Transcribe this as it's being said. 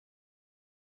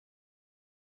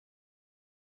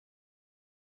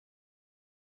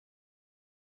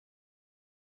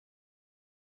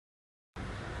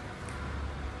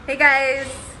Hey guys,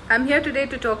 I'm here today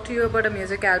to talk to you about a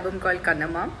music album called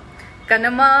Kannamma.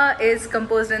 Kannamma is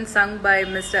composed and sung by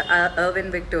Mr.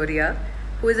 Irwin Victoria,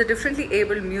 who is a differently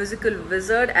abled musical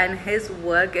wizard, and his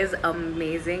work is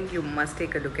amazing. You must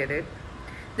take a look at it.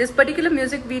 This particular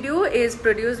music video is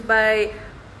produced by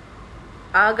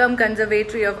Aagam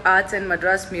Conservatory of Arts and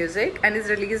Madras Music and is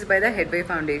released by the Headway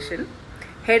Foundation.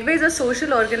 Headway is a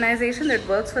social organization that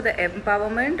works for the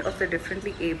empowerment of the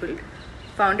differently abled,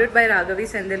 founded by Raghavi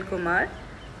Sendil Kumar.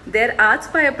 Their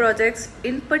ArtSpire projects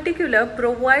in particular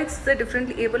provides the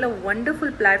differently able a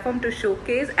wonderful platform to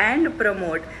showcase and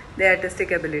promote their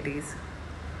artistic abilities.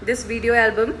 This video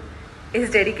album is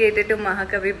dedicated to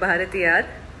Mahakavi Bharatiyar.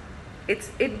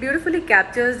 It beautifully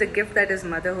captures the gift that is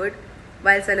motherhood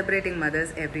while celebrating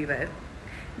mothers everywhere.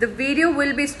 The video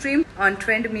will be streamed on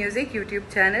Trend Music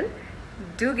YouTube channel.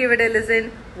 Do give it a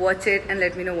listen, watch it, and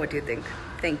let me know what you think.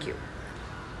 Thank you.